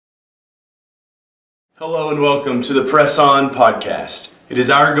Hello and welcome to the Press On podcast. It is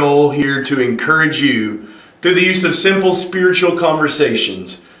our goal here to encourage you through the use of simple spiritual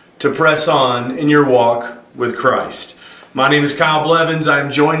conversations to press on in your walk with Christ. My name is Kyle Blevins. I am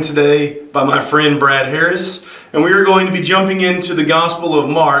joined today by my friend Brad Harris, and we are going to be jumping into the Gospel of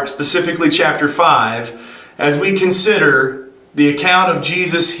Mark, specifically chapter 5, as we consider the account of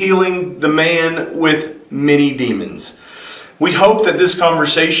Jesus healing the man with many demons. We hope that this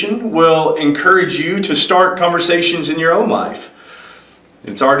conversation will encourage you to start conversations in your own life.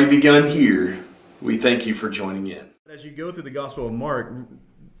 It's already begun here. We thank you for joining in. As you go through the Gospel of Mark,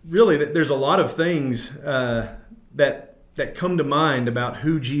 really there's a lot of things that come to mind about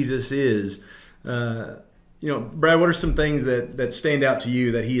who Jesus is. Brad, what are some things that stand out to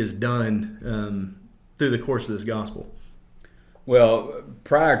you that he has done through the course of this Gospel? Well,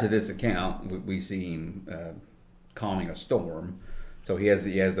 prior to this account, we see him calming a storm. So he has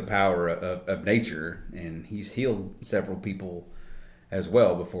the power of nature, and he's healed several people as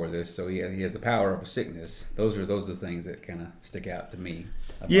well before this. So he has the power of a sickness. Those are the things that kind of stick out to me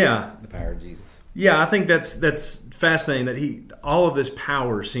about the power of Jesus. Yeah, I think that's fascinating that all of this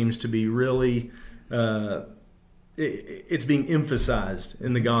power seems to be really it's being emphasized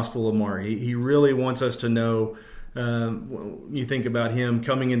in the Gospel of Mark. He really wants us to know. You think about him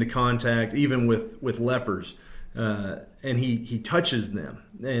coming into contact even with lepers. And he touches them,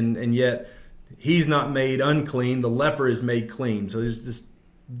 and yet he's not made unclean. The leper is made clean. So there's this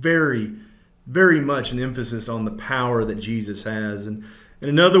very, very much an emphasis on the power that Jesus has. And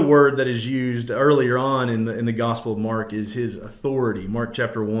another word that is used earlier on in the Gospel of Mark is his authority. Mark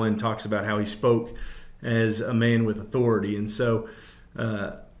chapter 1 talks about how he spoke as a man with authority. And so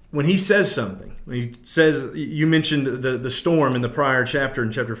when he says something, when he says, you mentioned the storm in the prior chapter,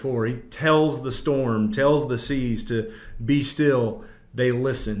 in chapter 4, he tells the storm, tells the seas to be still, they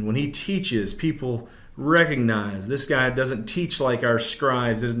listen. When he teaches, people recognize this guy doesn't teach like our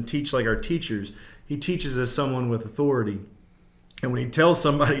scribes, doesn't teach like our teachers. He teaches as someone with authority. And when he tells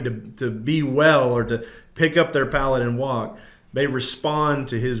somebody to be well or to pick up their pallet and walk, they respond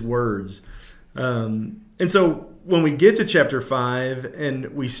to his words. And so when we get to chapter 5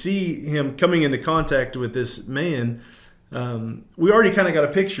 and we see him coming into contact with this man, we already kind of got a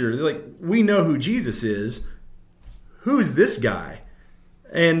picture. Like, we know who Jesus is. Who is this guy?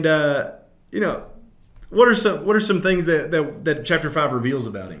 And what are some things that chapter 5 reveals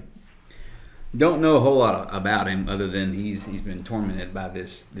about him? Don't know a whole lot about him other than he's been tormented by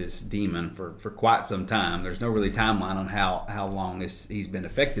this demon for quite some time. There's no really timeline on how long he's been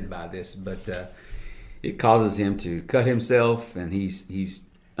affected by this, but it causes him to cut himself, and he's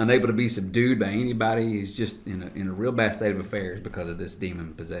unable to be subdued by anybody. He's just in a real bad state of affairs because of this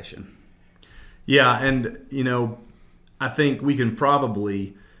demon possession. Yeah, and I think we can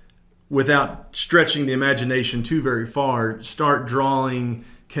probably, without stretching the imagination too very far, start drawing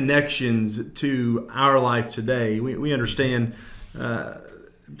connections to our life today. We understand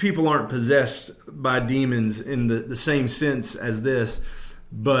people aren't possessed by demons in the same sense as this,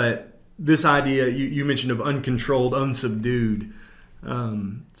 but this idea you mentioned of uncontrolled, unsubdued,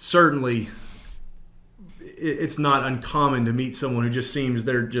 certainly it's not uncommon to meet someone who just seems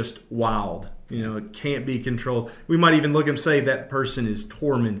they're just wild. It can't be controlled. We might even look and say that person is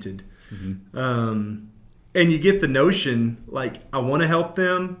tormented. Mm-hmm. And you get the notion, like, I want to help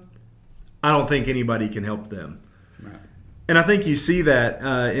them. I don't think anybody can help them. Right. And I think you see that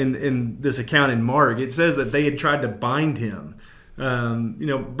in this account in Mark. It says that they had tried to bind him.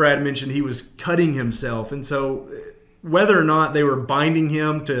 Brad mentioned he was cutting himself. And so whether or not they were binding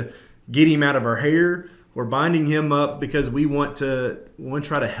him to get him out of our hair or binding him up because we want to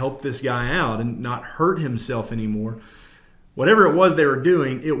try to help this guy out and not hurt himself anymore, whatever it was they were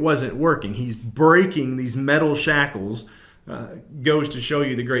doing, it wasn't working. He's breaking these metal shackles. Goes to show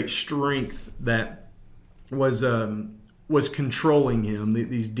you the great strength that was controlling him.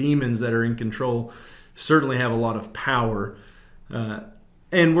 These demons that are in control certainly have a lot of power.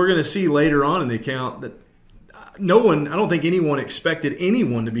 And we're going to see later on in the account that I don't think anyone expected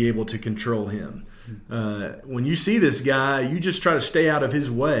anyone to be able to control him. When you see this guy, you just try to stay out of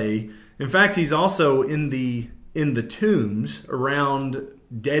his way. In fact, he's also in the tombs around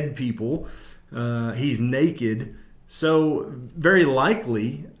dead people. He's naked. So very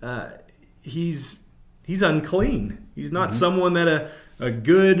likely he's unclean. He's not someone that a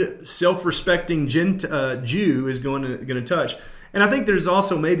good, self-respecting Jew is going to touch. And I think there's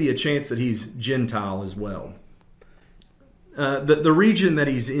also maybe a chance that he's Gentile as well. The region that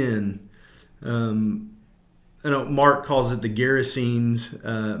he's in, Mark calls it the Gerasenes.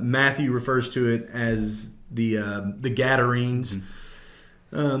 Matthew refers to it as the Gadarenes.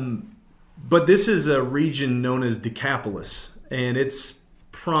 But this is a region known as Decapolis, and it's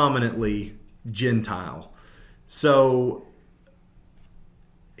prominently Gentile. So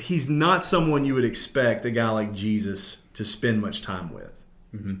he's not someone you would expect a guy like Jesus to spend much time with.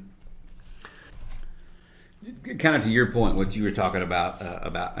 Mm-hmm. Kind of to your point, what you were talking about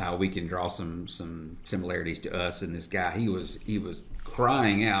how we can draw some similarities to us and this guy. He was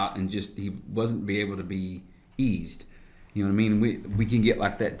crying out, and just he wasn't be able to be eased. You know what I mean? We can get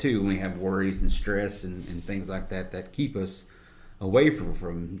like that too when we have worries and stress and things like that keep us away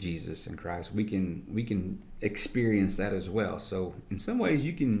from Jesus and Christ. We can experience that as well. So in some ways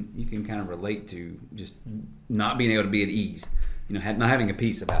you can kind of relate to just not being able to be at ease. You know, not having a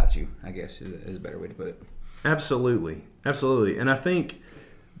peace about you, I guess is a better way to put it. Absolutely. And I think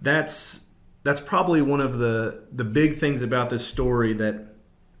that's probably one of the big things about this story that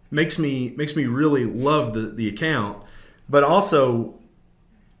makes me really love the account, but also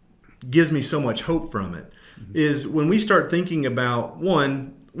gives me so much hope from it. Mm-hmm. Is when we start thinking about,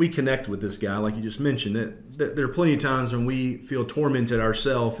 one, we connect with this guy, like you just mentioned. There are plenty of times when we feel tormented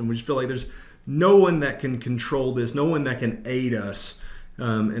ourselves, and we just feel like there's no one that can control this, no one that can aid us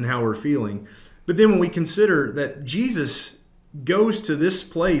in how we're feeling. But then when we consider that Jesus goes to this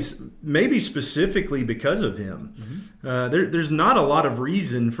place maybe specifically because of him, mm-hmm. There's not a lot of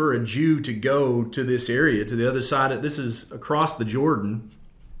reason for a Jew to go to this area, to the other side. This is across the Jordan.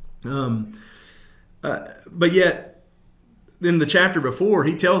 But yet, in the chapter before,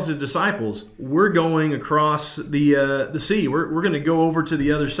 he tells his disciples, we're going across the sea. We're going to go over to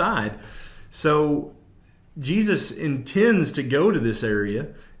the other side. So Jesus intends to go to this area.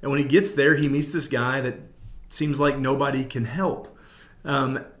 And when he gets there, he meets this guy that seems like nobody can help.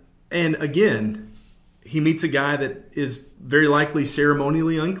 And again, he meets a guy that is very likely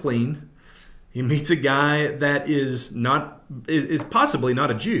ceremonially unclean. He meets a guy that is possibly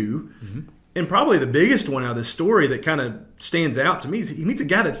not a Jew. Mm-hmm. And probably the biggest one out of this story that kind of stands out to me is he meets a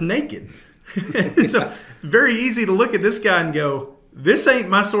guy that's naked. So it's very easy to look at this guy and go, this ain't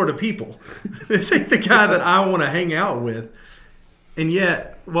my sort of people. This ain't the guy that I want to hang out with. And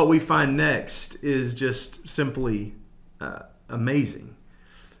yet, what we find next is just simply amazing.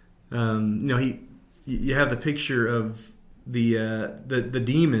 You have the picture of the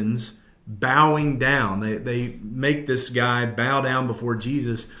demons bowing down. They make this guy bow down before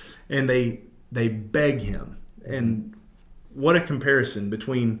Jesus, and they beg him. And what a comparison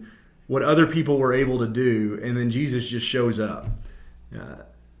between what other people were able to do, and then Jesus just shows up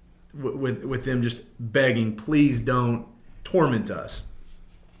with them just begging, please don't torment us.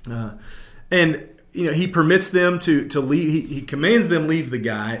 And he permits them to leave. He commands them leave the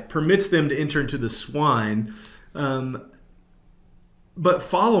guy, permits them to enter into the swine. But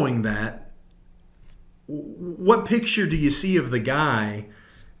following that, what picture do you see of the guy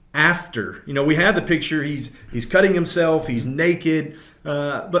after? We had the picture, he's cutting himself, he's naked.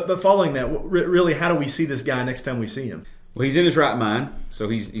 But following that, really, how do we see this guy next time we see him? Well, he's in his right mind, so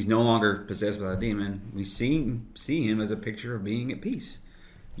he's no longer possessed by a demon. We see him as a picture of being at peace.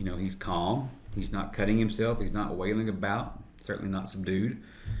 He's calm. He's not cutting himself. He's not wailing about. Certainly not subdued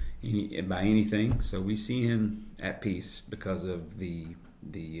by anything. So we see him at peace because of the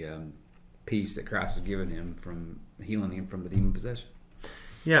peace that Christ has given him from healing him from the demon possession.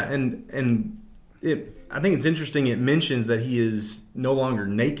 Yeah, and I think it's interesting. It mentions that he is no longer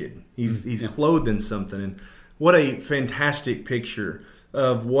naked. He's clothed in something. And what a fantastic picture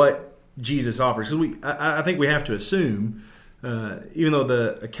of what Jesus offers. Because I think we have to assume, even though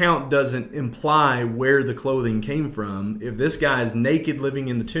the account doesn't imply where the clothing came from, if this guy is naked living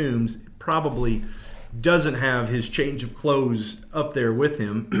in the tombs, it probably doesn't have his change of clothes up there with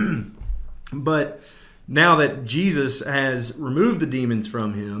him. But now that Jesus has removed the demons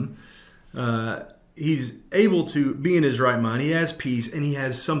from him, he's able to be in his right mind. He has peace, and he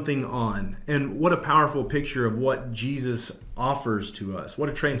has something on. And what a powerful picture of what Jesus offers to us. What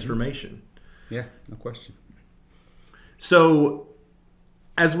a transformation. Yeah, no question. So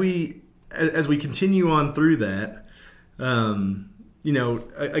as we continue on through that,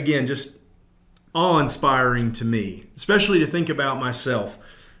 again, just awe-inspiring to me, especially to think about myself,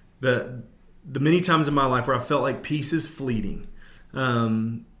 the many times in my life where I felt like peace is fleeting.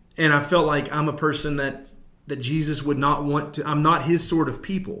 And I felt like I'm a person that Jesus would not want to, I'm not his sort of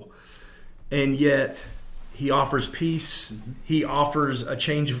people. And yet he offers peace. He offers a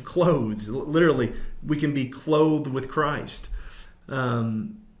change of clothes. Literally, we can be clothed with Christ.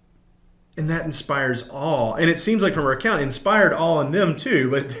 And that inspires awe. And it seems like from our account, inspired awe in them too,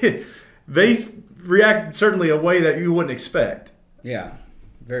 but they reacted certainly a way that you wouldn't expect. Yeah,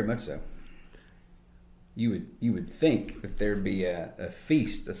 very much so. you would think that there'd be a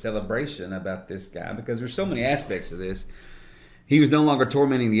feast, a celebration about this guy, because there's so many aspects of this. He was no longer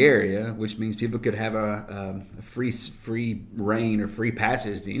tormenting the area, which means people could have a free reign or free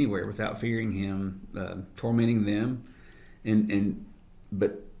passage to anywhere without fearing him tormenting them.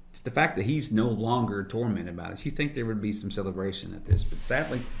 But it's the fact that he's no longer tormented by this. You think there would be some celebration at this, but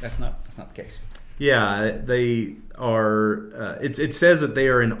sadly, that's not the case. Yeah, they are. It says that they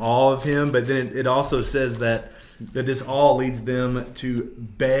are in awe of him, but then it also says that this awe leads them to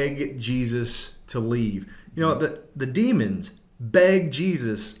beg Jesus to leave. You know, the demons beg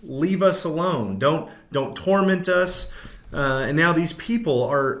Jesus, leave us alone. Don't torment us. And now these people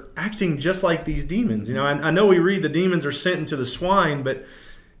are acting just like these demons. You know, I know we read the demons are sent into the swine, but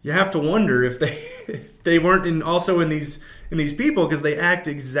you have to wonder if they weren't also in these people, because they act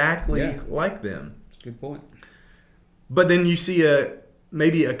exactly like them. That's a good point. But then you see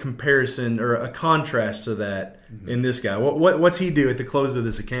maybe a comparison or a contrast to that in this guy. What's he do at the close of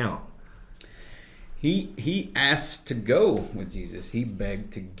this account? He asked to go with Jesus. He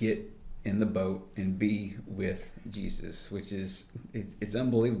begged to get in the boat and be with Jesus, which is it's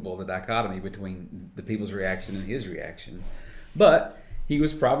unbelievable, the dichotomy between the people's reaction and his reaction. But he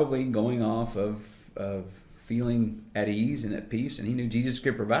was probably going off of feeling at ease and at peace, and he knew Jesus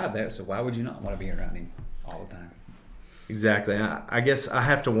could provide that, so why would you not want to be around him all the time? Exactly. I guess I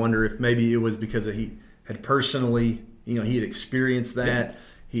have to wonder if maybe it was because he had personally, he had experienced that. Yeah.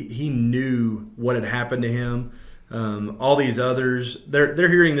 He knew what had happened to him. All these others, they're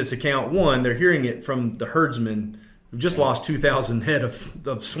hearing this account. One, they're hearing it from the herdsmen who've just lost 2,000 head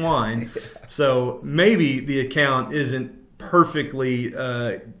of swine. So maybe the account isn't perfectly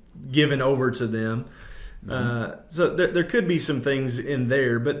given over to them. So there could be some things in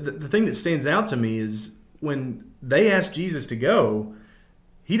there. But the thing that stands out to me is when they ask Jesus to go,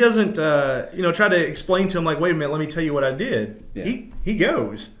 he doesn't try to explain to him like, wait a minute, let me tell you what I did. Yeah. He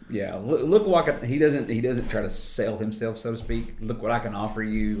goes. Yeah, look what he doesn't try to sell himself, so to speak. Look what I can offer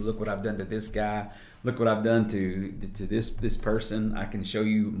you. Look what I've done to this guy. Look what I've done to this person. I can show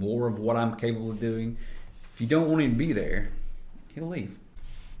you more of what I'm capable of doing. If you don't want him to be there, he'll leave.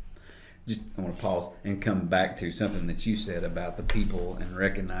 I want to pause and come back to something that you said about the people and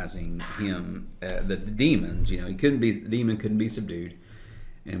recognizing him, the demons. The demon couldn't be subdued.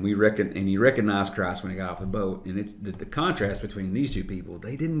 And he recognized Christ when he got off the boat. And it's the contrast between these two people.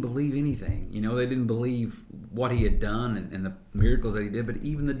 They didn't believe anything. They didn't believe what he had done and the miracles that he did. But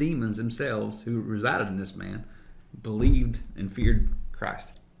even the demons themselves who resided in this man believed and feared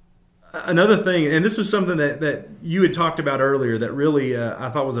Christ. Another thing, and this was something that you had talked about earlier that really I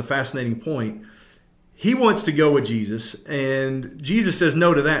thought was a fascinating point. He wants to go with Jesus, and Jesus says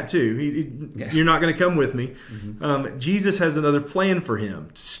no to that too. You're not going to come with me. Mm-hmm. Jesus has another plan for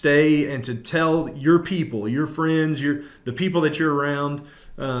him: to stay and to tell your people, your friends, the people that you're around,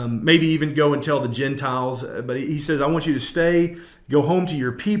 maybe even go and tell the Gentiles. But he says, I want you to stay, go home to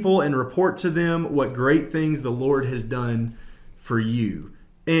your people, and report to them what great things the Lord has done for you.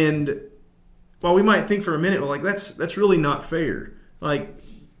 And while we might think for a minute, well, like that's really not fair. Like,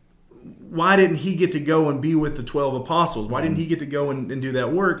 why didn't he get to go and be with the 12 apostles? Why didn't he get to go and do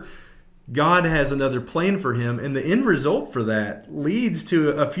that work? God has another plan for him, and the end result for that leads to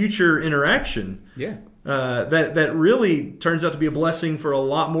a future interaction. Yeah, that really turns out to be a blessing for a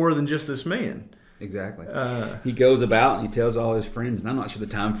lot more than just this man. Exactly. He goes about and he tells all his friends, and I'm not sure the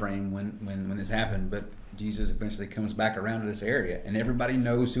time frame when this happened, but Jesus eventually comes back around to this area, and everybody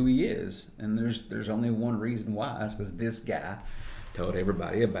knows who he is. And there's only one reason why. It's because this guy told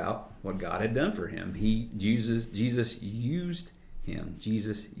everybody about what God had done for him. Jesus used him.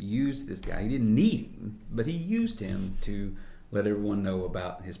 Jesus used this guy. He didn't need him, but he used him to let everyone know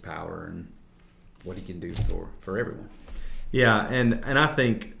about his power and what he can do for everyone. Yeah, and I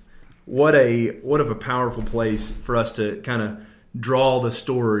think what of a powerful place for us to kind of draw the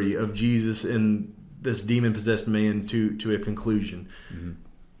story of Jesus and this demon-possessed man to a conclusion. Mm-hmm.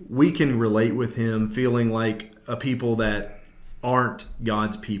 We can relate with him feeling like a people that aren't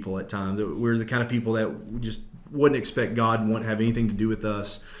God's people at times. We're the kind of people that we just wouldn't expect God won't have anything to do with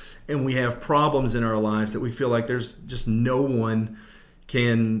us. And we have problems in our lives that we feel like there's just no one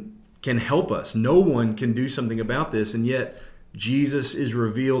can help us. No one can do something about this. And yet Jesus is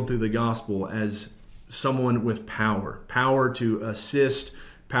revealed through the gospel as someone with power to assist,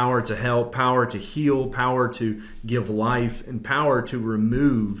 power to help, power to heal, power to give life, and power to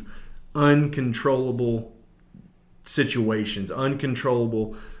remove uncontrollable situations,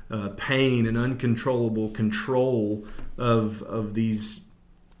 uncontrollable pain, and uncontrollable control of these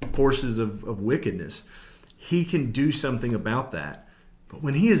forces of wickedness. He can do something about that. But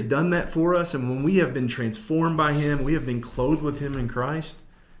when he has done that for us, and when we have been transformed by him, we have been clothed with him in Christ,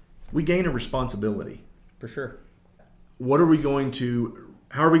 we gain a responsibility. For sure. How are we going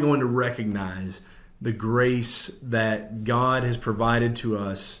to recognize the grace that God has provided to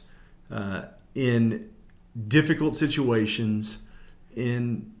us in difficult situations,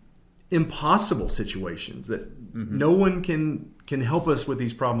 in impossible situations that no one can help us with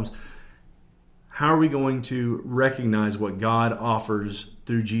these problems? How are we going to recognize what God offers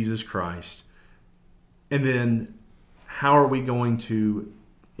through Jesus Christ? And then how are we going to,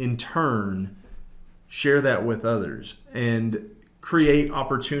 in turn, share that with others and create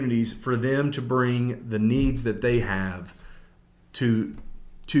opportunities for them to bring the needs that they have to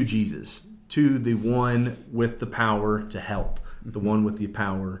Jesus, to the one with the power to help, the one with the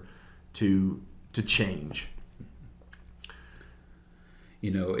power to change? You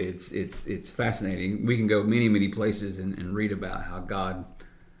know, it's fascinating. We can go many places and read about how God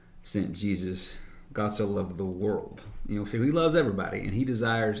sent Jesus. God so loved the world. You know, so he loves everybody, and he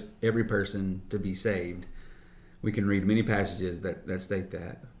desires every person to be saved. We can read many passages that state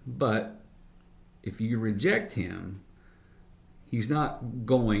that. But if you reject him, he's not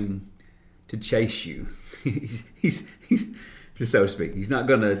going to chase you. he's so to speak. He's not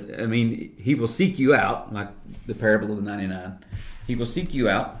going to, I mean, he will seek you out, like the parable of the 99. He will seek you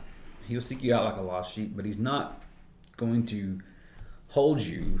out. He will seek you out like a lost sheep, but he's not going to hold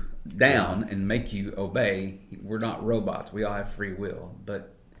you down and make you obey. We're not robots. We all have free will.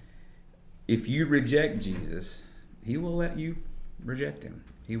 But if you reject Jesus, he will let you reject him.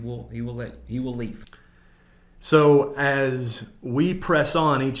 He will leave. So as we press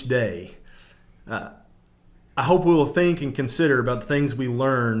on each day, I hope we will think and consider about the things we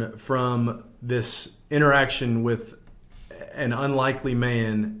learn from this interaction with an unlikely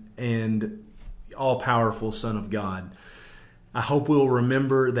man and all-powerful Son of God. I hope we will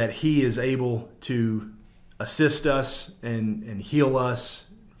remember that he is able to assist us and heal us,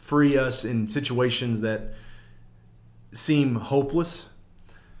 free us in situations that seem hopeless.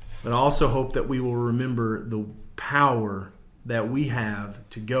 But I also hope that we will remember the power that we have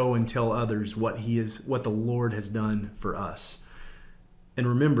to go and tell others what the Lord has done for us. And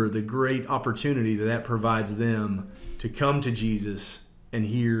remember the great opportunity that provides them to come to Jesus and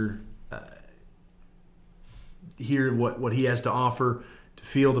hear what he has to offer, to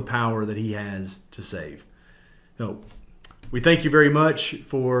feel the power that he has to save. So we thank you very much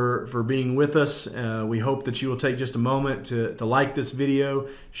for being with us. We hope that you will take just a moment to like this video,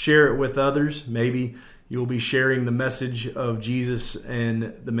 share it with others. Maybe you'll be sharing the message of Jesus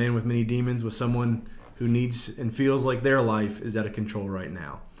and the man with many demons with someone who needs and feels like their life is out of control right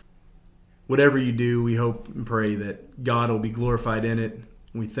now. Whatever you do, we hope and pray that God will be glorified in it.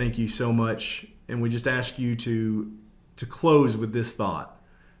 We thank you so much, and we just ask you to close with this thought.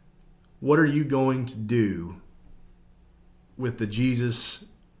 What are you going to do with the Jesus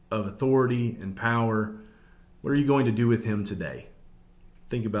of authority and power? What are you going to do with him today?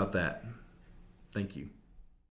 Think about that. Thank you.